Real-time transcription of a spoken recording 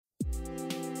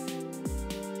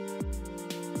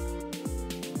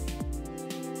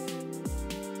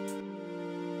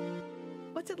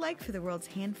What's it like for the world's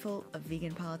handful of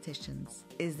vegan politicians?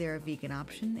 Is there a vegan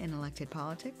option in elected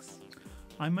politics?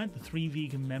 I met the 3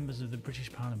 vegan members of the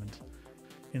British Parliament.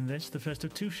 In this, the first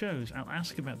of 2 shows, I'll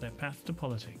ask about their path to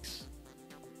politics.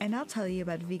 And I'll tell you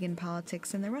about vegan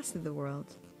politics in the rest of the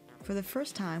world. For the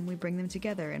first time, we bring them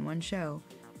together in one show,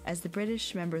 as the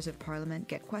British members of Parliament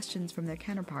get questions from their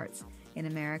counterparts in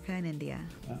America and India.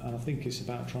 And I think it's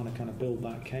about trying to kind of build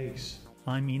that case.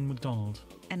 I'm Ian MacDonald.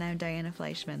 And I'm Diana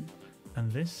Fleischman. And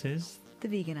this is The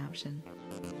Vegan Option.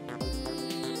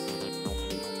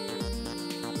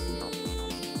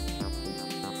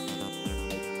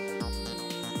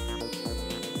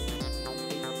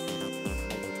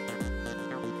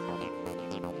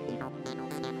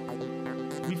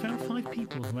 We found 5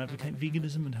 people who advocate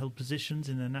veganism and hold positions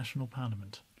in their national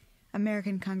parliament.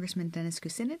 American Congressman Dennis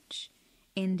Kucinich,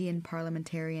 Indian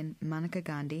parliamentarian Maneka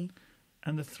Gandhi,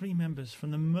 and the 3 members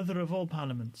from the mother of all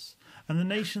parliaments, and the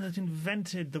nation that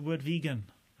invented the word vegan,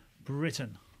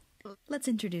 Britain. Let's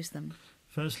introduce them.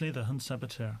 Firstly, the hunt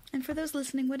saboteur. And for those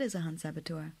listening, what is a hunt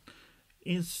saboteur?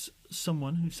 Is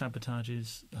someone who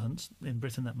sabotages hunts. In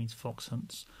Britain, that means fox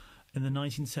hunts. In the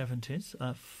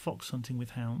 1970s, fox hunting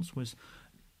with hounds was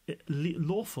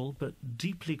lawful but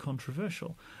deeply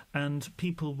controversial, and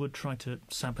people would try to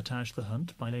sabotage the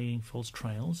hunt by laying false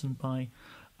trails and by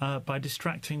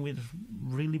distracting with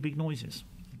really big noises.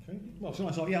 Okay. Well, so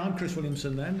I thought, I'm Chris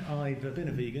Williamson then. I've been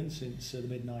a vegan since the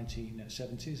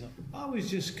mid-1970s. I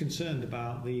was just concerned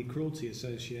about the cruelty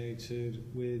associated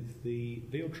with the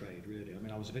veal trade, really. I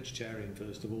mean, I was a vegetarian,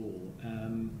 first of all,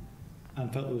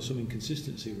 and felt there was some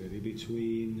inconsistency, really,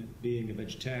 between being a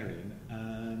vegetarian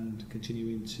and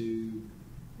continuing to,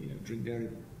 drink dairy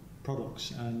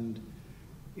products. And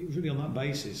it was really on that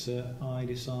basis that I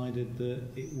decided that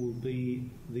it would be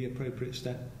the appropriate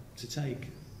step to take.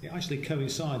 It actually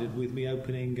coincided with me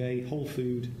opening a whole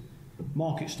food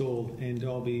market stall in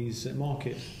Derby's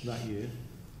market that year,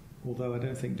 although I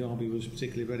don't think Derby was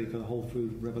particularly ready for the whole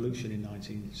food revolution in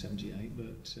 1978.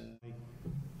 But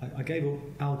I gave up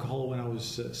alcohol when I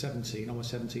was 17, on my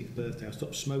 17th birthday. I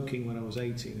stopped smoking when I was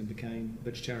 18 and became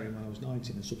vegetarian when I was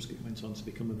 19, and subsequently went on to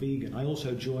become a vegan. I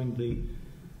also joined the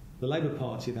Labour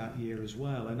Party that year as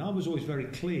well, and I was always very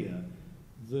clear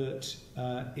that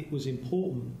it was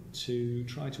important to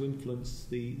try to influence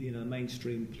the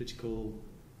mainstream political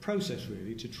process,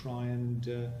 really, to try and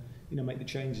make the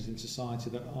changes in society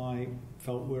that I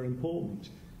felt were important.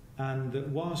 And that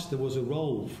whilst there was a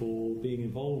role for being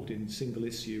involved in single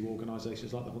issue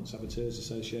organisations like the Hunt Saboteurs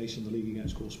Association, the League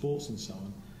Against Cruel Sports and so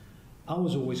on, I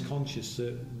was always conscious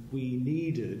that we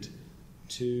needed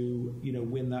to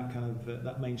win that kind of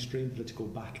that mainstream political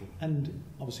battle. And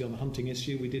obviously on the hunting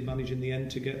issue, we did manage in the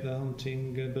end to get the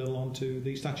hunting bill onto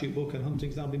the statute book, and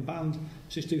hunting's now been banned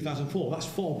since 2004. That's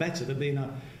far better than being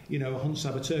a hunt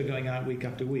saboteur going out week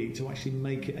after week to actually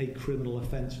make it a criminal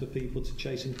offence for people to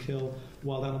chase and kill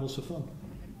wild animals for fun.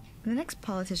 The next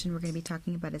politician we're going to be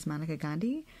talking about is Maneka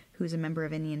Gandhi, who's a member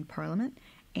of Indian Parliament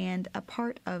and a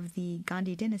part of the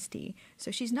Gandhi dynasty.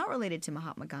 So she's not related to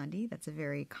Mahatma Gandhi. That's a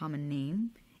very common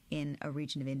name in a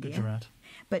region of India. Gujarat.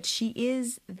 But she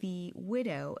is the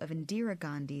widow of Indira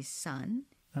Gandhi's son.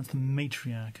 That's the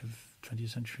matriarch of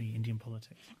 20th century Indian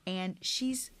politics. And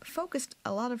she's focused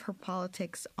a lot of her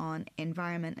politics on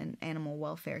environment and animal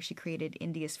welfare. She created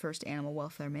India's first animal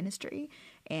welfare ministry,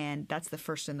 and that's the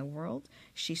first in the world.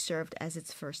 She served as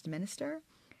its first minister.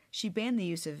 She banned the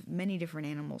use of many different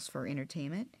animals for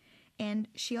entertainment, and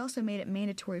she also made it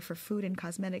mandatory for food and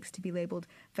cosmetics to be labeled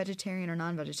vegetarian or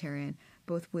non-vegetarian,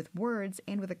 both with words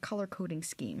and with a color coding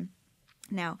scheme.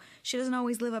 Now, she doesn't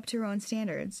always live up to her own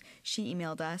standards. She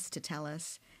emailed us to tell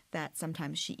us that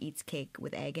sometimes she eats cake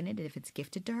with egg in it if it's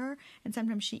gifted to her, and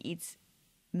sometimes she eats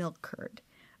milk curd.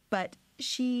 But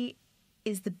she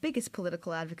is the biggest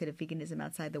political advocate of veganism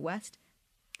outside the West.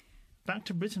 Back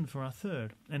to Britain for our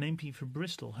third, an MP for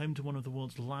Bristol, home to one of the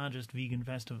world's largest vegan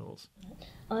festivals.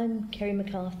 I'm Kerry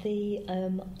McCarthy.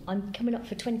 I'm coming up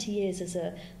for 20 years as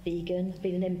a vegan. I've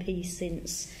been an MP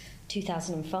since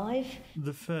 2005.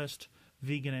 The first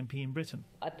vegan MP in Britain.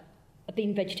 I've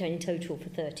been vegetarian in total for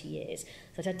 30 years.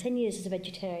 So I'd had 10 years as a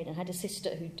vegetarian. I had a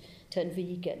sister who turned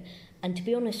vegan, and to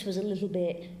be honest was a little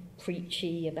bit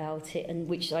preachy about it, and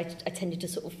which I tended to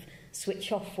sort of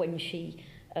switch off when she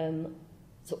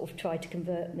sort of tried to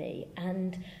convert me.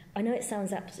 And I know it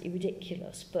sounds absolutely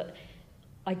ridiculous, but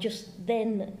I just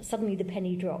then suddenly the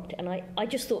penny dropped, and I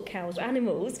just thought cows were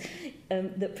animals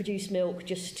that produce milk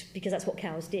just because that's what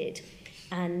cows did.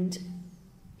 And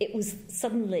it was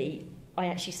suddenly I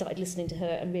actually started listening to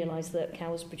her and realised that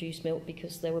cows produce milk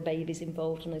because there were babies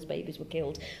involved and those babies were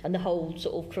killed, and the whole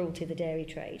sort of cruelty of the dairy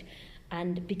trade.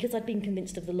 And because I'd been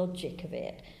convinced of the logic of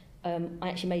it, I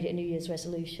actually made it a New Year's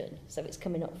resolution. So it's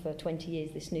coming up for 20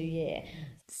 years this new year.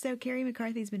 So Kerry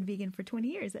McCarthy's been vegan for 20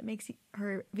 years. That makes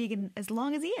her vegan as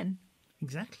long as Ian.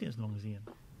 Exactly as long as Ian.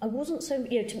 I wasn't so,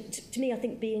 to me, I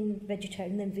think being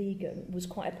vegetarian and then vegan was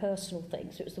quite a personal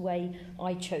thing. So it was the way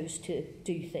I chose to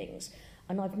do things.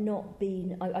 And I've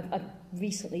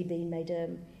recently been made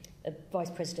a vice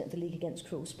president of the League Against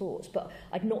Cruel Sports, but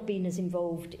I'd not been as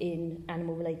involved in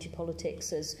animal-related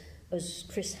politics as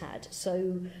Chris had.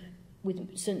 So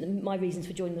my reasons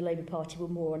for joining the Labour Party were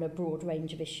more on a broad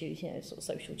range of issues, sort of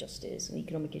social justice and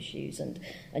economic issues and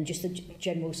just the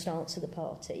general stance of the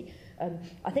party.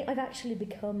 I think I've actually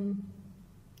become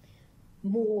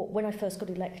more, when I first got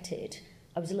elected,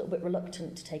 I was a little bit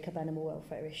reluctant to take up animal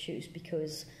welfare issues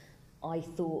because I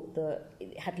thought that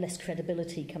it had less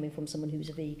credibility coming from someone who's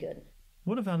a vegan.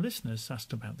 One of our listeners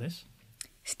asked about this.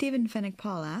 Stephen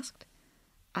Fennick-Paul asked,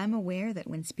 I'm aware that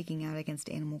when speaking out against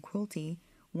animal cruelty,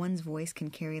 one's voice can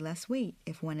carry less weight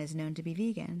if one is known to be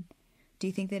vegan. Do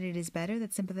you think that it is better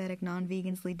that sympathetic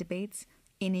non-vegans lead debates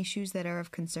in issues that are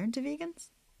of concern to vegans?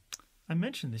 I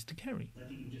mentioned this to Kerry. I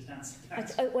think you just answered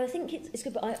that. I think it's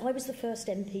good, but I was the first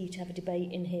MP to have a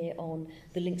debate in here on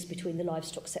the links between the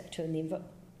livestock sector and the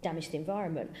damage to the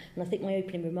environment. And I think my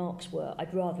opening remarks were,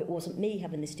 I'd rather it wasn't me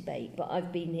having this debate, but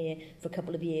I've been here for a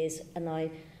couple of years and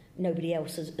nobody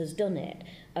else has done it.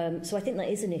 So I think that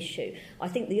is an issue. I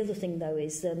think the other thing, though,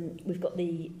 is we've got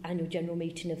the annual general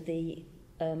meeting of the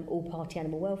all-party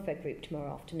animal welfare group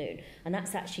tomorrow afternoon, and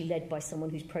that's actually led by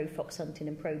someone who's pro-fox hunting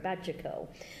and pro-badger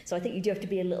cull. So I think you do have to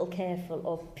be a little careful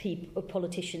of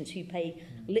politicians who pay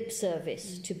lip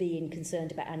service to being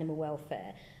concerned about animal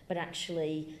welfare, but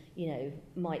actually,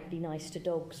 might be nice to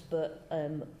dogs, but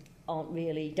don't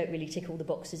really tick all the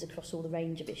boxes across all the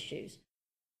range of issues.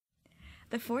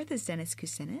 The fourth is Dennis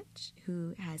Kucinich,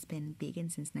 who has been vegan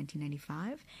since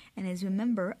 1995 and is a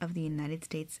member of the United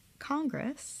States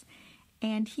Congress.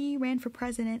 And he ran for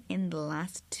president in the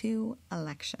last 2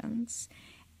 elections.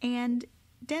 And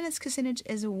Dennis Kucinich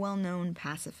is a well-known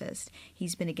pacifist.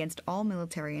 He's been against all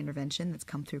military intervention that's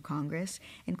come through Congress,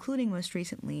 including most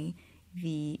recently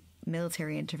the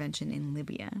military intervention in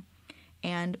Libya.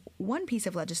 And one piece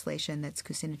of legislation that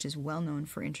Kucinich is well known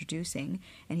for introducing,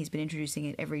 and he's been introducing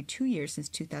it every 2 years since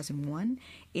 2001,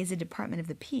 is a Department of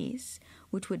the Peace,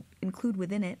 which would include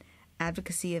within it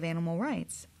advocacy of animal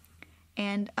rights.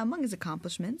 And among his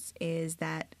accomplishments is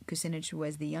that Kucinich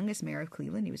was the youngest mayor of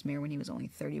Cleveland. He was mayor when he was only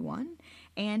 31.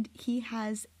 And he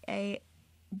has a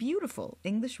beautiful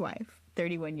English wife,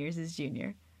 31 years his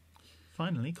junior.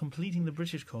 Finally, completing the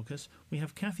British caucus, we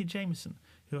have Cathy Jameson,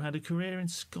 who had a career in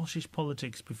Scottish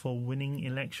politics before winning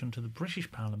election to the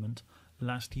British Parliament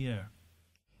last year.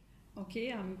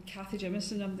 Okay, I'm Cathy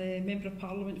Jameson. I'm the Member of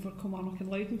Parliament for Kilmarnock and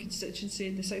Loudon constituency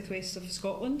in the southwest of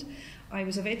Scotland. I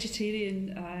was a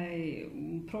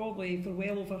vegetarian probably for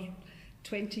well over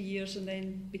 20 years and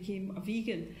then became a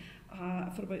vegan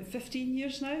for about 15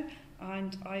 years now.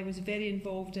 And I was very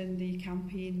involved in the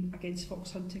campaign against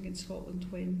fox hunting in Scotland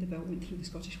when the bill went through the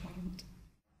Scottish Parliament.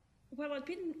 Well, I'd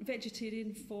been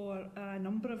vegetarian for a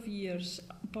number of years,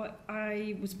 but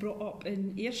I was brought up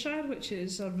in Ayrshire, which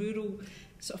is a rural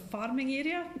sort of farming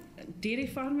area, dairy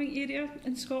farming area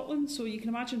in Scotland. So you can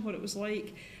imagine what it was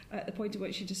like at the point at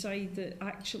which you decide that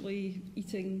actually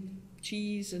eating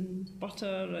cheese and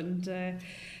butter and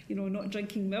not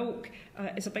drinking milk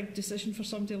is a big decision for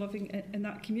somebody living in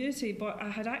that community. But I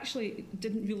had actually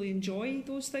didn't really enjoy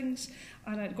those things,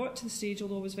 and I'd got to the stage,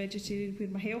 although I was vegetarian, where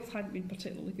my health hadn't been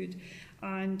particularly good.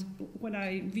 And when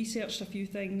I researched a few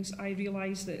things, I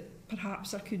realised that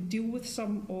perhaps I could deal with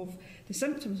some of the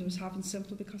symptoms I was having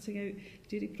simply by cutting out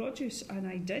dairy produce, and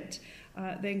I did.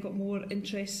 Then got more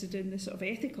interested in the sort of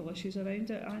ethical issues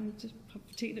around it and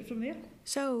have taken it from there.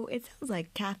 So it sounds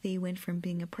like Cathy went from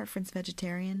being a preference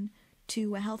vegetarian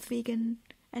to a health vegan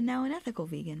and now an ethical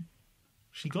vegan.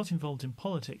 She got involved in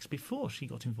politics before she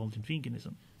got involved in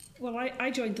veganism. Well, I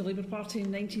joined the Labour Party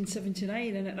in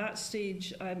 1979, and at that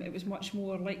stage it was much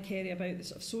more like Kerry about the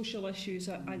sort of social issues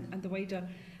and the wider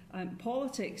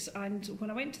politics. And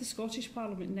when I went to the Scottish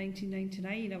Parliament in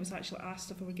 1999, I was actually asked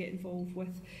if I would get involved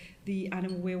with the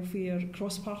animal welfare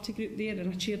cross-party group there,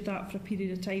 and I chaired that for a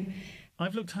period of time.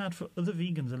 I've looked hard for other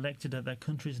vegans elected at their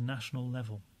country's national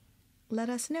level. Let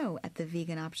us know at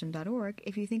theveganoption.org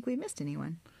if you think we missed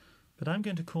anyone. But I'm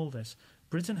going to call this: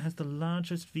 Britain has the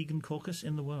largest vegan caucus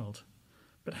in the world.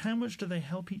 But how much do they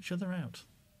help each other out?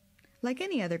 Like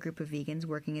any other group of vegans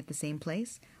working at the same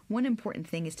place, one important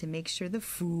thing is to make sure the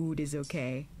food is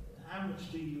okay. How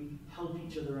much do you help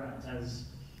each other out as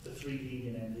the 3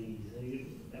 vegan MPs?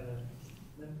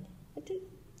 I do.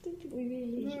 don't think we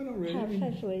really No, not really.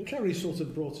 have we? Kerry sort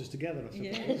of brought us together, I suppose.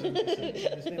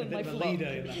 Yeah. There's been a bit My of a fault. leader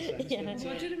in that sense. Yeah. but,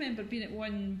 Well, I do remember being at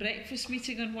one breakfast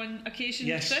meeting on one occasion,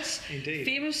 Yes, Chris, indeed.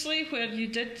 famously, where you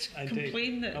did Indeed.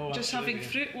 complain that Oh, just absolutely, having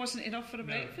yeah. fruit wasn't enough for a No,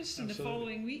 breakfast, and the absolutely.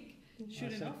 following week, sure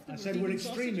enough, I there said were we're vegan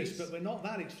extremists, sausages. but we're not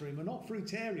that extreme. We're not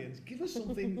fruitarians. Give us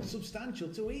something substantial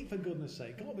to eat, for goodness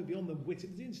sake. Can't be beyond the wit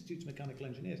of the Institute of Mechanical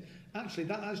Engineers. Actually,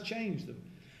 that has changed them.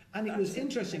 And it was,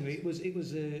 interestingly, it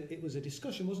was a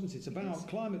discussion, wasn't it, about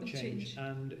climate change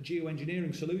and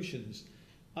geoengineering solutions.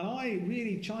 And I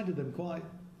really chided them quite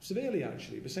severely,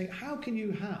 actually, by saying, how can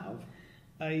you have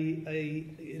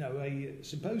a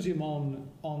symposium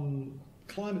on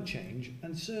climate change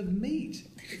and serve meat?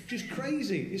 Just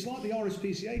crazy. It's like the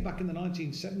RSPCA back in the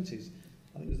 1970s.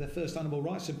 I think it was their first animal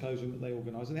rights symposium that they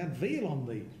organised, and they had veal on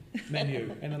the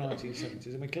menu in the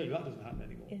 1970s. I mean, clearly that doesn't happen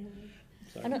anymore. Yeah.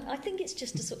 So. And I think it's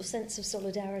just a sort of sense of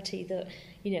solidarity that,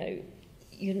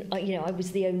 I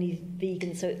was the only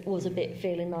vegan, so it was a bit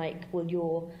feeling like, well,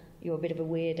 you're a bit of a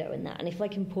weirdo in that. And if I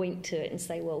can point to it and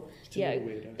say, well,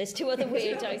 there's two other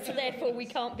weirdos, so therefore we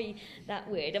can't be that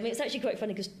weird. I mean, it's actually quite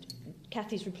funny because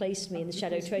Kathy's replaced me in the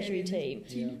Shadow Treasury team,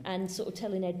 and sort of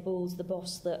telling Ed Balls, the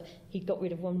boss, that he'd got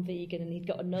rid of one vegan and he'd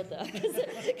got another,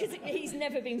 because he's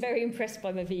never been very impressed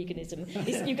by my veganism.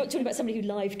 You've got to talk about somebody who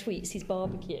live tweets his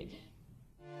barbecue.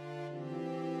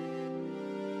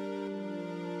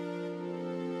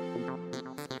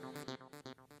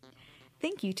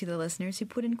 Thank you to the listeners who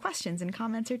put in questions and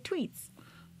comments or tweets.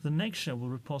 The next show will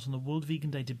report on the World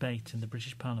Vegan Day debate in the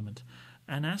British Parliament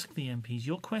and ask the MPs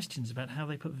your questions about how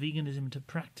they put veganism into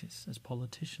practice as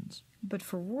politicians. But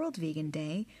for World Vegan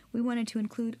Day, we wanted to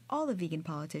include all the vegan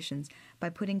politicians by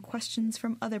putting questions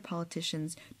from other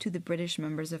politicians to the British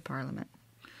members of Parliament.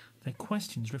 Their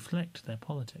questions reflect their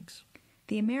politics.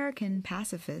 The American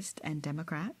pacifist and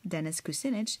Democrat, Dennis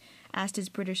Kucinich, asked his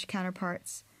British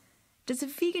counterparts, does a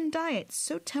vegan diet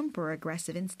so temper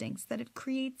aggressive instincts that it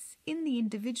creates in the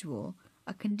individual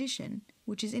a condition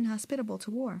which is inhospitable to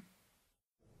war?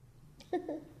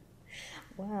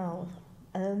 Wow.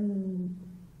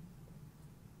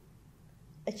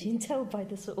 As you can tell by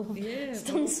the sort of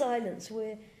stunned silence,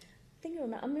 we're thinking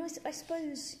on that. I mean, I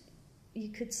suppose you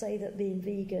could say that being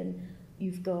vegan,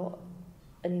 you've got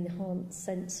an enhanced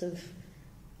sense of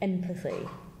empathy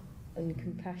and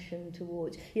compassion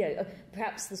towards,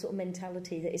 perhaps the sort of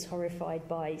mentality that is horrified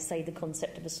by, say, the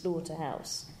concept of a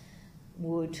slaughterhouse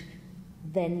would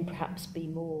then perhaps be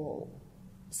more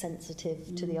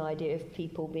sensitive to the idea of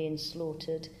people being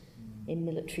slaughtered in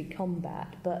military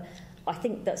combat. But I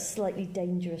think that's slightly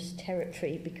dangerous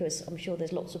territory, because I'm sure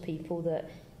there's lots of people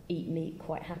that eat meat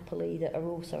quite happily that are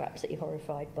also absolutely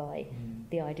horrified by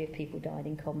the idea of people dying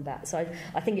in combat. So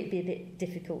I think it'd be a bit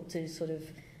difficult to sort of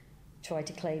try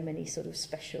to claim any sort of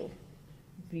special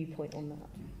viewpoint on that.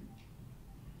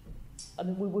 I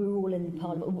mean, we were all in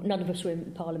Parliament. None of us were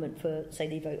in Parliament for, say,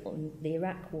 the vote on the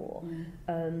Iraq War,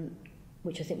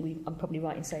 which I think I'm probably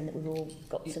right in saying that we've all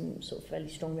got some sort of fairly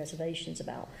strong reservations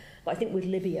about. But I think with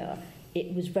Libya,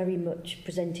 it was very much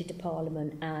presented to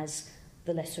Parliament as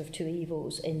the lesser of two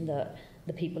evils, in that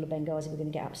the people of Benghazi were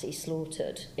going to get absolutely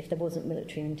slaughtered if there wasn't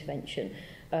military intervention.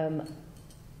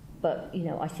 But,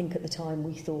 I think at the time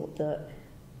we thought that,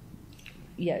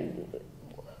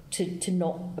 to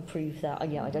not approve that, I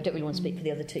don't really want to speak for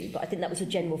the other two, but I think that was a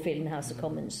general feeling in the House of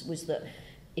Commons, was that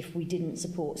if we didn't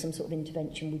support some sort of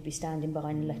intervention, we'd be standing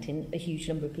by and letting a huge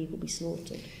number of people be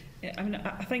slaughtered. Yeah, I mean,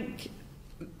 I think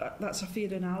that's a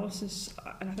fair analysis,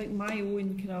 and I think my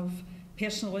own kind of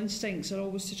personal instincts are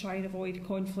always to try and avoid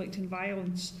conflict and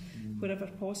violence wherever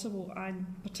possible, and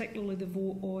particularly the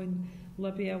vote on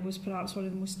Libya was perhaps one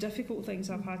of the most difficult things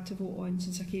I've had to vote on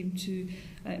since I came to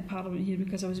Parliament here,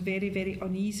 because I was very, very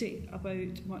uneasy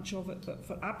about much of it, but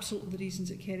for absolutely the reasons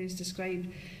that Kerry's described,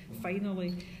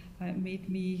 finally it made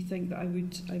me think that I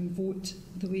would vote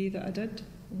the way that I did.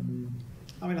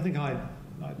 I mean, I think I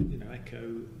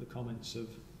echo the comments of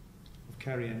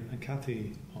Kerry and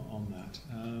Kathy on that.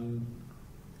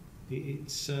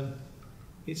 It's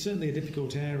certainly a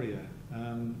difficult area,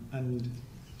 and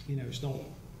it's not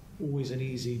always an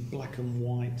easy black and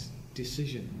white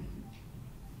decision.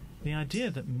 The idea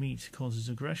that meat causes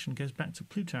aggression goes back to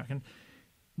Plutarch. And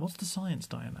what's the science,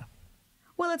 Diana?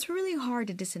 Well, it's really hard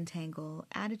to disentangle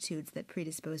attitudes that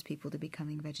predispose people to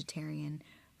becoming vegetarian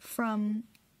from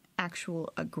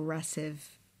actual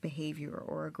aggressive behavior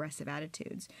or aggressive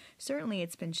attitudes. Certainly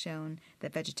it's been shown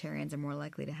that vegetarians are more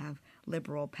likely to have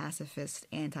liberal, pacifist,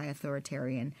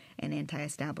 anti-authoritarian, and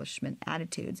anti-establishment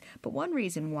attitudes. But one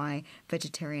reason why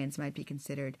vegetarians might be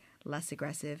considered less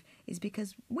aggressive is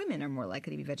because women are more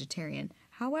likely to be vegetarian.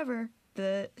 However,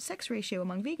 the sex ratio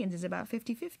among vegans is about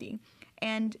 50-50.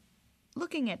 And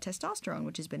looking at testosterone,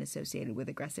 which has been associated with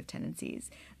aggressive tendencies,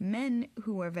 men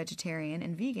who are vegetarian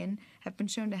and vegan have been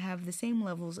shown to have the same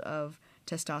levels of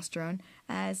testosterone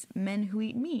as men who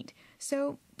eat meat.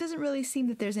 So it doesn't really seem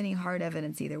that there's any hard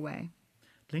evidence either way.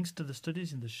 Links to the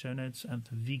studies in the show notes at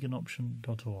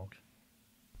theveganoption.org.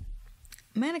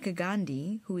 Maneka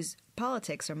Gandhi, whose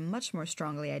politics are much more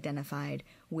strongly identified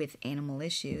with animal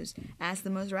issues, asked the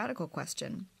most radical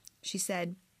question. She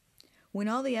said, "When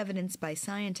all the evidence by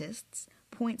scientists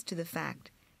points to the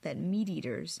fact that meat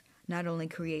eaters not only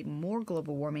create more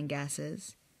global warming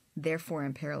gases, therefore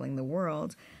imperiling the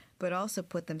world, but also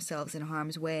put themselves in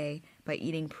harm's way by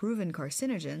eating proven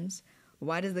carcinogens,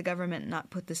 why does the government not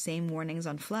put the same warnings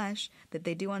on flesh that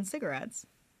they do on cigarettes?"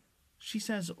 She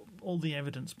says all the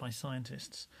evidence by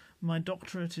scientists. My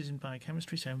doctorate is in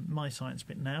biochemistry, so my science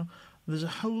bit now. There's a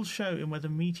whole show in whether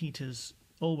meat eaters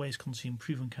always consume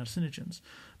proven carcinogens,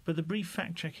 but the brief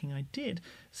fact-checking I did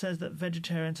says that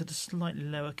vegetarians had a slightly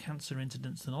lower cancer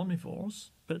incidence than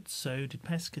omnivores, but so did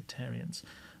pescatarians.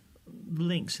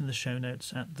 Links in the show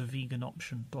notes at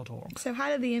theveganoption.org. So how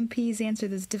did the MPs answer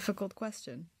this difficult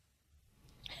question?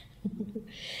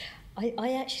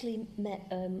 I actually met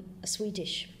a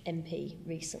Swedish MP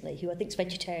recently who I think is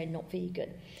vegetarian, not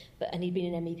vegan, and he'd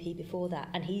been an MEP before that,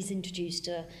 and he's introduced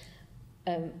a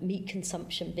meat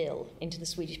consumption bill into the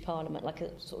Swedish Parliament, like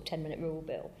a sort of 10-minute rule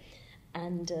bill,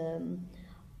 and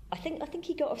I think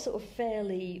he got a sort of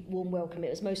fairly warm welcome.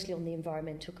 It was mostly on the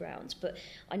environmental grounds, but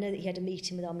I know that he had a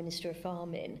meeting with our Minister of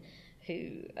Farming,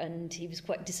 and he was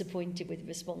quite disappointed with the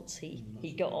response he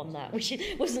got on that, which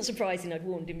wasn't surprising. I'd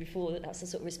warned him before that that's the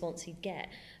sort of response he'd get.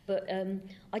 But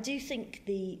I do think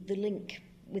the link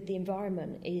with the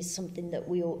environment is something that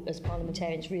we all, as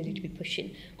parliamentarians, really need to be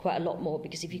pushing quite a lot more,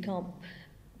 because if you can't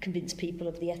convince people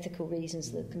of the ethical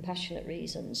reasons, the compassionate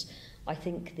reasons, I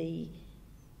think the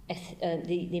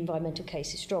environmental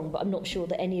case is strong. But I'm not sure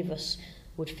that any of us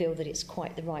would feel that it's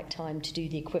quite the right time to do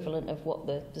the equivalent of what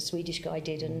the Swedish guy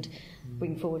did and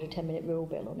bring forward a 10-minute rule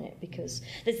bill on it, because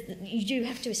you do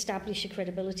have to establish a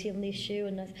credibility on the issue,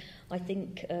 and I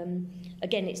think,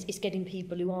 again, it's getting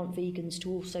people who aren't vegans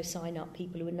to also sign up,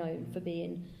 people who are known for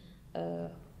being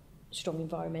strong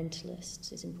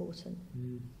environmentalists, is important.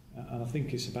 And I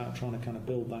think it's about trying to kind of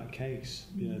build that case.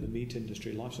 You know, the meat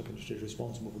industry, livestock industry is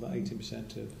responsible for about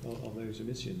 80% of those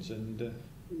emissions, and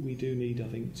we do need, I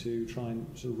think, to try and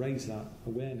sort of raise that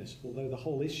awareness. Although the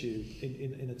whole issue,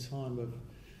 in a time of,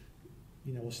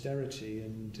 you know, austerity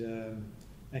and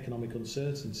economic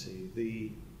uncertainty,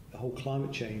 the whole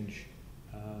climate change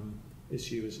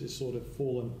issue has sort of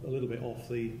fallen a little bit off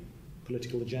the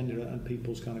political agenda and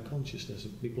people's kind of consciousness.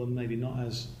 People are maybe not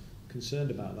as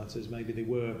concerned about that as maybe they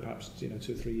were perhaps 2 or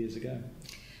 3 years ago.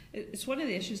 It's one of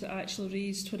the issues that I actually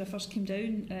raised when I first came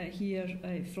down here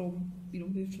from,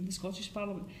 moved from the Scottish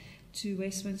Parliament to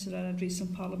Westminster, and I'd raised some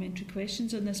parliamentary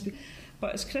questions on this.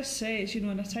 But as Chris says, in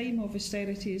a time of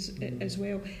austerity as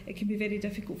well, it can be very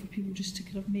difficult for people just to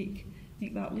kind of make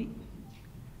that leap.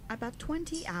 About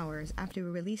 20 hours after we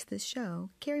release this show,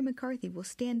 Kerry McCarthy will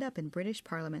stand up in British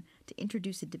Parliament to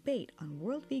introduce a debate on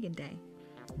World Vegan Day.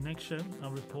 Next show,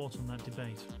 I'll report on that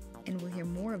debate. And we'll hear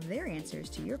more of their answers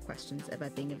to your questions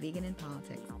about being a vegan in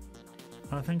politics.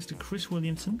 Our thanks to Chris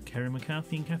Williamson, Kerry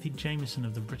McCarthy and Cathy Jamieson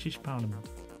of the British Parliament.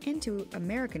 And to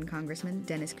American Congressman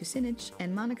Dennis Kucinich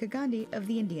and Maneka Gandhi of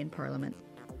the Indian Parliament.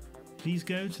 Please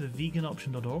go to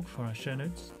theveganoption.org for our show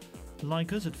notes.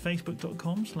 Like us at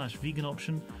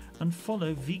facebook.com/veganoption and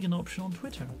follow Vegan Option on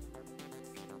Twitter.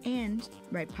 And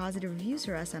write positive reviews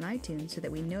for us on iTunes so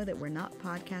that we know that we're not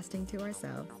podcasting to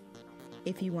ourselves.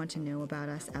 If you want to know about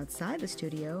us outside the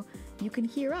studio, you can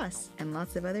hear us and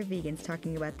lots of other vegans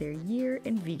talking about their year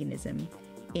in veganism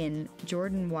in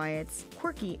Jordan Wyatt's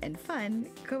quirky and fun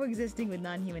Coexisting with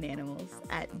Non-Human Animals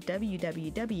at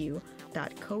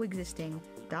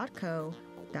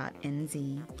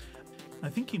www.coexisting.co.nz. I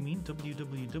think you mean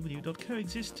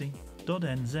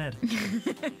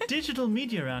www.coexisting.nz. Digital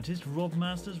media artist Rob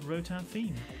Masters wrote our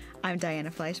theme. I'm Diana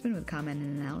Fleischman with comment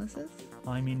and analysis.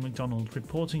 I'm Ian MacDonald,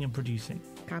 reporting and producing.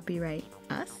 Copyright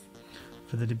us.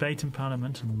 For the debate in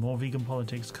Parliament and more vegan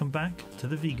politics, come back to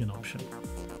The Vegan Option.